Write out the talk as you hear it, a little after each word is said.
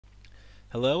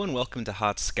Hello and welcome to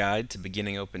Hack's Guide to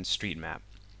Beginning OpenStreetMap.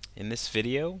 In this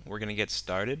video, we're going to get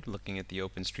started looking at the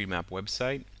OpenStreetMap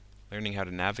website, learning how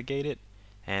to navigate it,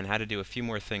 and how to do a few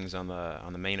more things on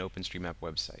the main OpenStreetMap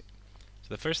website. So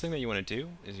the first thing that you want to do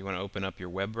is you want to open up your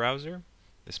web browser.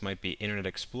 This might be Internet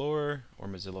Explorer or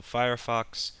Mozilla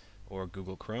Firefox or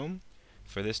Google Chrome.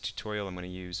 For this tutorial, I'm going to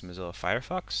use Mozilla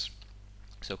Firefox.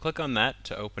 So click on that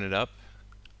to open it up.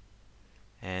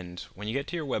 And when you get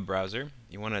to your web browser,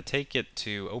 you want to take it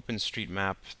to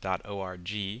OpenStreetMap.org,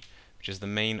 which is the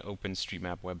main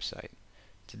OpenStreetMap website.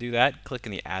 To do that, click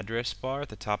in the address bar at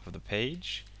the top of the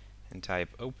page and type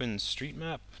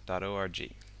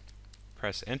OpenStreetMap.org.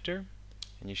 Press enter,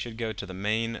 and you should go to the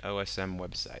main OSM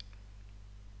website.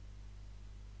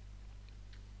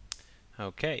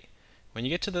 Okay, when you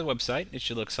get to the website, it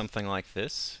should look something like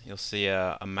this. You'll see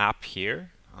a map here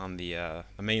on the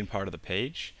main part of the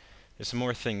page. There's some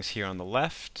more things here on the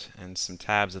left and some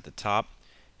tabs at the top,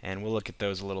 and we'll look at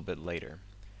those a little bit later.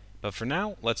 But for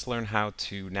now, let's learn how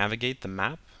to navigate the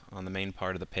map on the main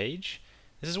part of the page.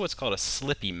 This is what's called a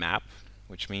slippy map,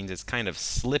 which means it's kind of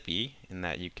slippy in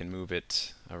that you can move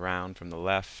it around from the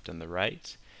left and the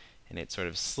right, and it sort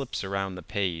of slips around the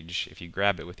page if you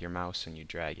grab it with your mouse and you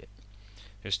drag it.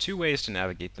 There's two ways to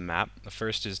navigate the map. The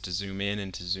first is to zoom in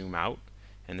and to zoom out,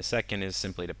 and the second is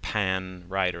simply to pan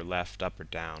right or left, up or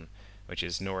down, which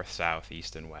is north, south,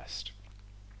 east, and west.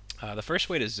 The first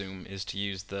way to zoom is to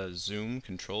use the zoom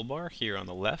control bar here on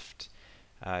the left.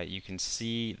 You can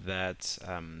see that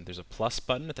there's a plus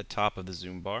button at the top of the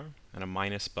zoom bar and a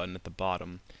minus button at the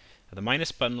bottom. The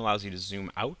minus button allows you to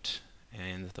zoom out,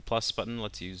 and the plus button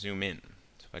lets you zoom in.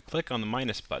 So if I click on the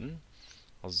minus button,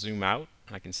 I'll zoom out,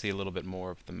 and I can see a little bit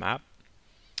more of the map.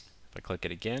 If I click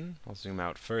it again, I'll zoom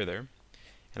out further.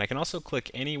 And I can also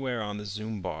click anywhere on the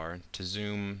zoom bar to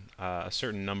zoom a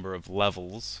certain number of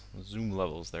levels, zoom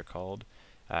levels they're called,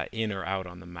 in or out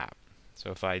on the map.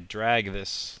 So if I drag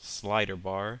this slider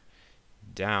bar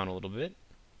down a little bit,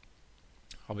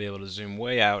 I'll be able to zoom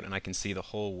way out and I can see the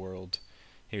whole world.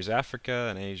 Here's Africa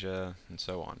and Asia and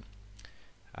so on.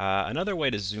 Another way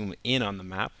to zoom in on the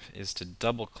map is to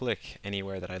double click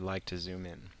anywhere that I'd like to zoom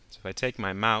in. So if I take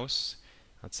my mouse,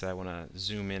 let's say I want to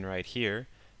zoom in right here,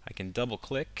 I can double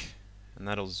click and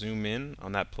that'll zoom in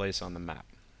on that place on the map.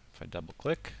 If I double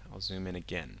click, I'll zoom in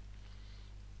again.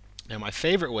 Now my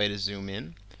favorite way to zoom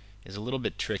in is a little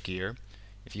bit trickier.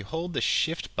 If you hold the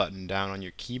shift button down on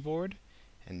your keyboard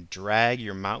and drag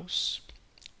your mouse,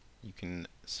 you can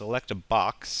select a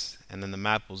box and then the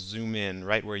map will zoom in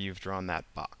right where you've drawn that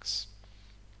box.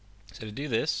 So to do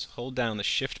this, hold down the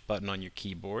shift button on your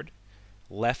keyboard,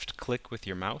 left click with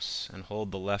your mouse and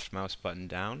hold the left mouse button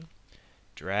down.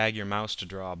 Drag your mouse to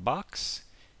draw a box,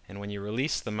 and when you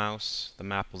release the mouse, the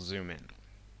map will zoom in.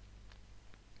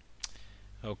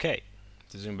 Okay,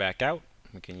 to zoom back out,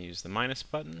 we can use the minus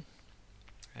button,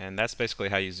 and that's basically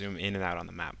how you zoom in and out on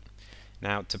the map.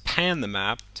 Now, to pan the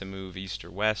map, to move east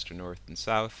or west or north and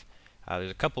south,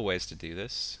 there's a couple ways to do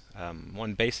this.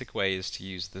 One basic way is to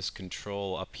use this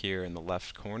control up here in the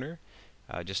left corner,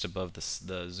 just above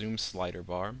the zoom slider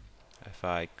bar. If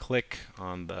I click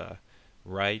on the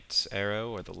right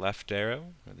arrow or the left arrow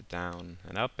or the down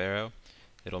and up arrow,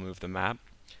 it'll move the map.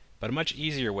 But a much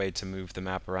easier way to move the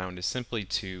map around is simply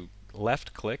to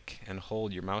left click and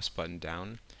hold your mouse button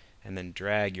down and then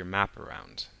drag your map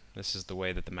around. This is the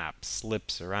way that the map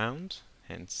slips around,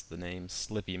 hence the name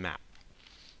Slippy Map.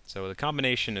 So the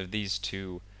combination of these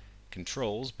two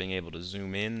controls, being able to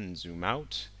zoom in and zoom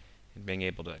out and being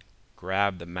able to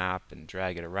grab the map and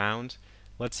drag it around,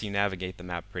 lets you navigate the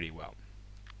map pretty well.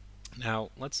 Now,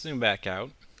 let's zoom back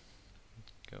out,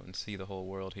 go and see the whole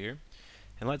world here.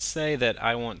 And let's say that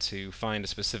I want to find a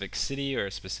specific city or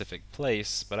a specific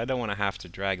place, but I don't want to have to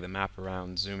drag the map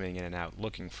around, zooming in and out,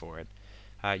 looking for it.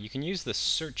 You can use the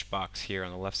search box here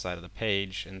on the left side of the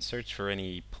page and search for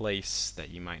any place that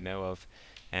you might know of.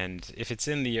 And if it's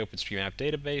in the OpenStreetMap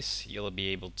database, you'll be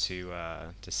able to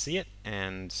see it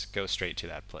and go straight to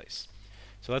that place.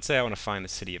 So let's say I want to find the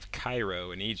city of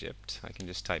Cairo in Egypt. I can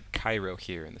just type Cairo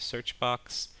here in the search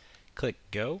box, click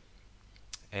go,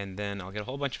 and then I'll get a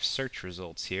whole bunch of search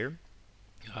results here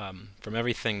from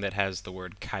everything that has the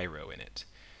word Cairo in it.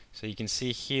 So you can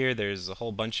see here there's a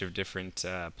whole bunch of different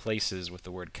places with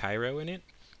the word Cairo in it.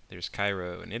 There's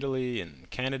Cairo in Italy and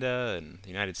Canada and the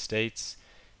United States.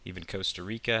 Even Costa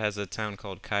Rica has a town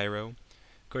called Cairo.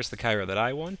 Of course, the Cairo that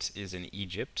I want is in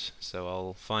Egypt, so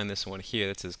I'll find this one here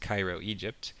that says Cairo,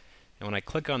 Egypt. And when I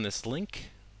click on this link,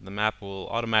 the map will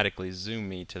automatically zoom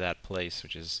me to that place,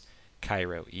 which is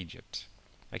Cairo, Egypt.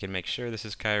 I can make sure this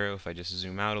is Cairo if I just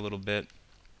zoom out a little bit.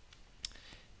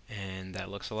 And that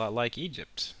looks a lot like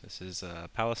Egypt. This is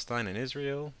Palestine and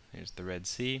Israel. Here's the Red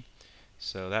Sea.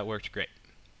 So that worked great.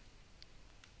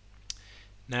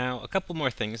 Now, a couple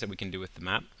more things that we can do with the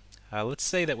map. Let's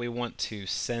say that we want to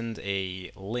send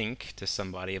a link to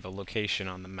somebody of a location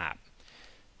on the map.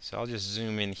 So I'll just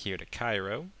zoom in here to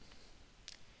Cairo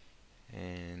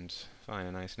and find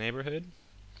a nice neighborhood.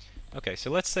 Okay,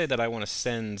 so let's say that I want to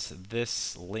send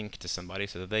this link to somebody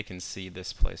so that they can see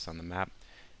this place on the map.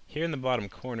 Here in the bottom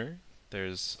corner,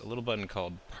 there's a little button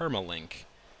called Permalink.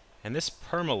 And this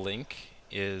permalink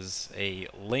is a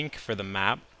link for the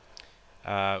map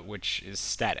which is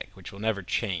static, which will never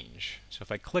change. So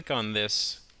if I click on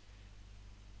this,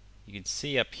 you can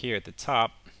see up here at the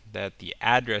top that the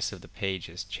address of the page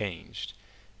has changed.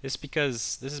 This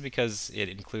is because it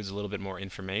includes a little bit more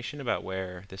information about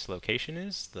where this location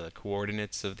is, the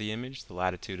coordinates of the image, the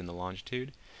latitude and the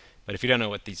longitude. But if you don't know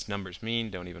what these numbers mean,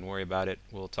 don't even worry about it.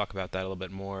 We'll talk about that a little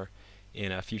bit more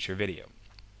in a future video.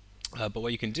 But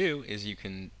what you can do is you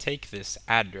can take this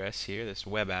address here, this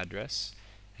web address,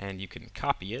 and you can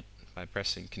copy it by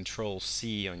pressing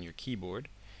Control-C on your keyboard,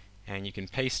 and you can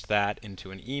paste that into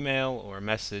an email or a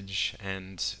message,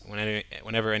 and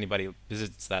whenever anybody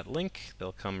visits that link,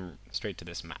 they'll come straight to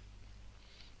this map.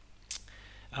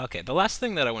 Okay, the last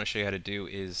thing that I want to show you how to do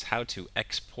is how to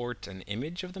export an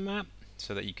image of the map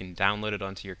so that you can download it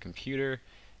onto your computer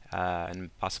and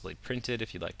possibly print it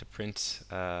if you'd like to print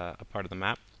a part of the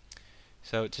map.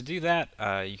 So to do that,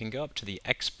 you can go up to the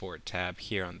Export tab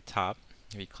here on the top.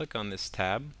 If you click on this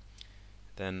tab,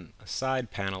 then a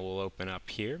side panel will open up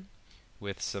here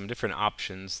with some different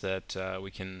options that we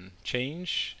can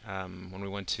change when we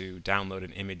want to download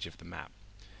an image of the map.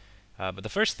 But the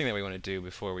first thing that we want to do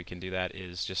before we can do that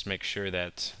is just make sure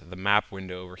that the map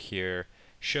window over here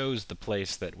shows the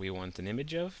place that we want an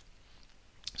image of.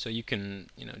 So you can,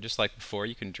 just like before,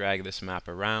 you can drag this map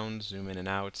around, zoom in and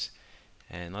out,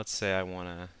 and let's say I want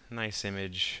a nice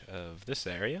image of this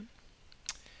area.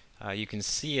 You can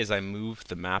see as I move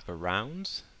the map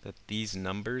around that these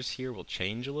numbers here will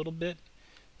change a little bit.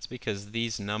 It's because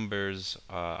these numbers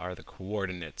are the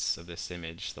coordinates of this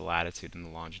image, the latitude and the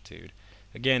longitude.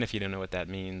 Again, if you don't know what that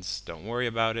means, don't worry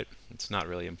about it. It's not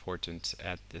really important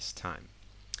at this time.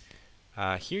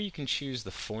 Here you can choose the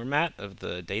format of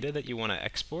the data that you want to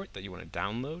export, that you want to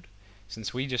download.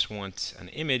 Since we just want an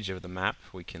image of the map,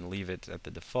 we can leave it at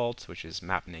the default, which is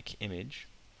mapnik image.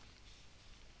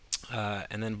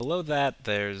 And then below that,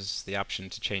 there's the option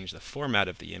to change the format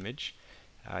of the image.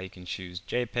 You can choose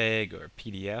JPEG or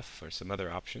PDF or some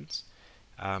other options.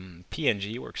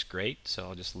 PNG works great, so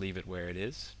I'll just leave it where it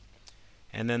is.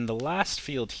 And then the last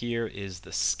field here is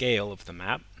the scale of the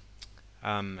map.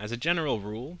 As a general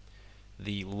rule,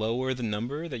 the lower the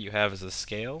number that you have as the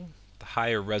scale, the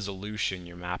higher resolution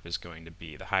your map is going to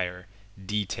be, the higher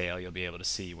detail you'll be able to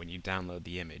see when you download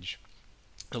the image.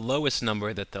 The lowest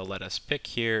number that they'll let us pick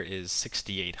here is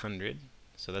 6800,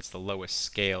 so that's the lowest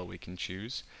scale we can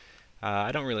choose.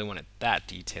 I don't really want it that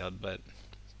detailed, but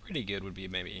pretty good would be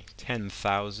maybe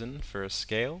 10,000 for a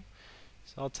scale.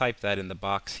 So I'll type that in the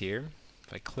box here.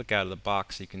 If I click out of the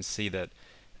box, you can see that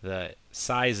the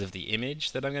size of the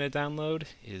image that I'm going to download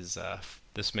is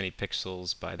this many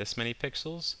pixels by this many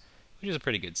pixels, which is a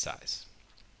pretty good size.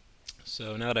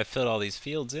 So now that I've filled all these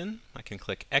fields in, I can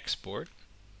click Export.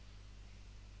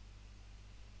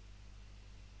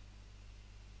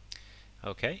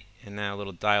 Okay, and now a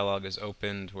little dialog is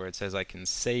opened where it says I can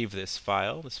save this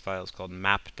file. This file is called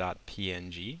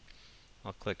map.png.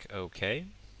 I'll click OK.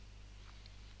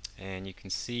 And you can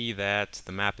see that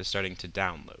the map is starting to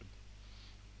download.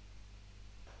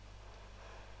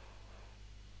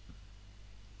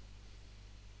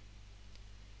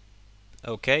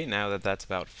 Okay, now that that's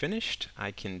about finished, I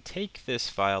can take this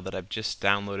file that I've just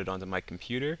downloaded onto my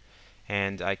computer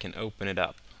and I can open it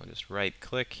up. I'll just right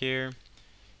click here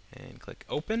and click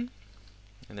Open,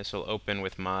 and this will open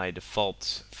with my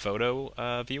default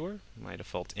photo viewer, my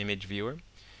default image viewer.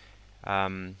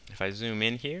 If I zoom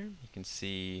in here, you can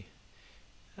see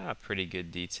pretty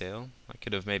good detail. I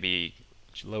could have maybe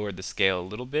lowered the scale a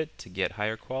little bit to get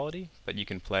higher quality, but you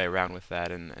can play around with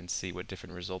that and see what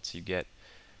different results you get.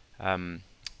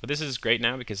 But this is great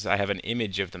now because I have an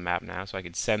image of the map now, so I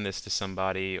could send this to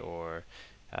somebody or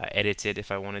edit it if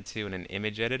I wanted to in an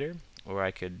image editor, or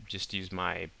I could just use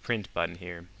my print button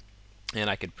here and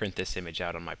I could print this image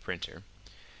out on my printer.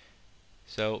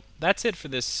 So that's it for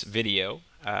this video.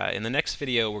 In the next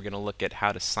video we're going to look at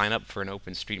how to sign up for an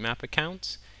OpenStreetMap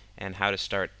account and how to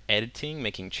start editing,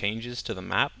 making changes to the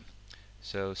map.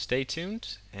 So stay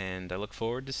tuned, and I look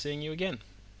forward to seeing you again.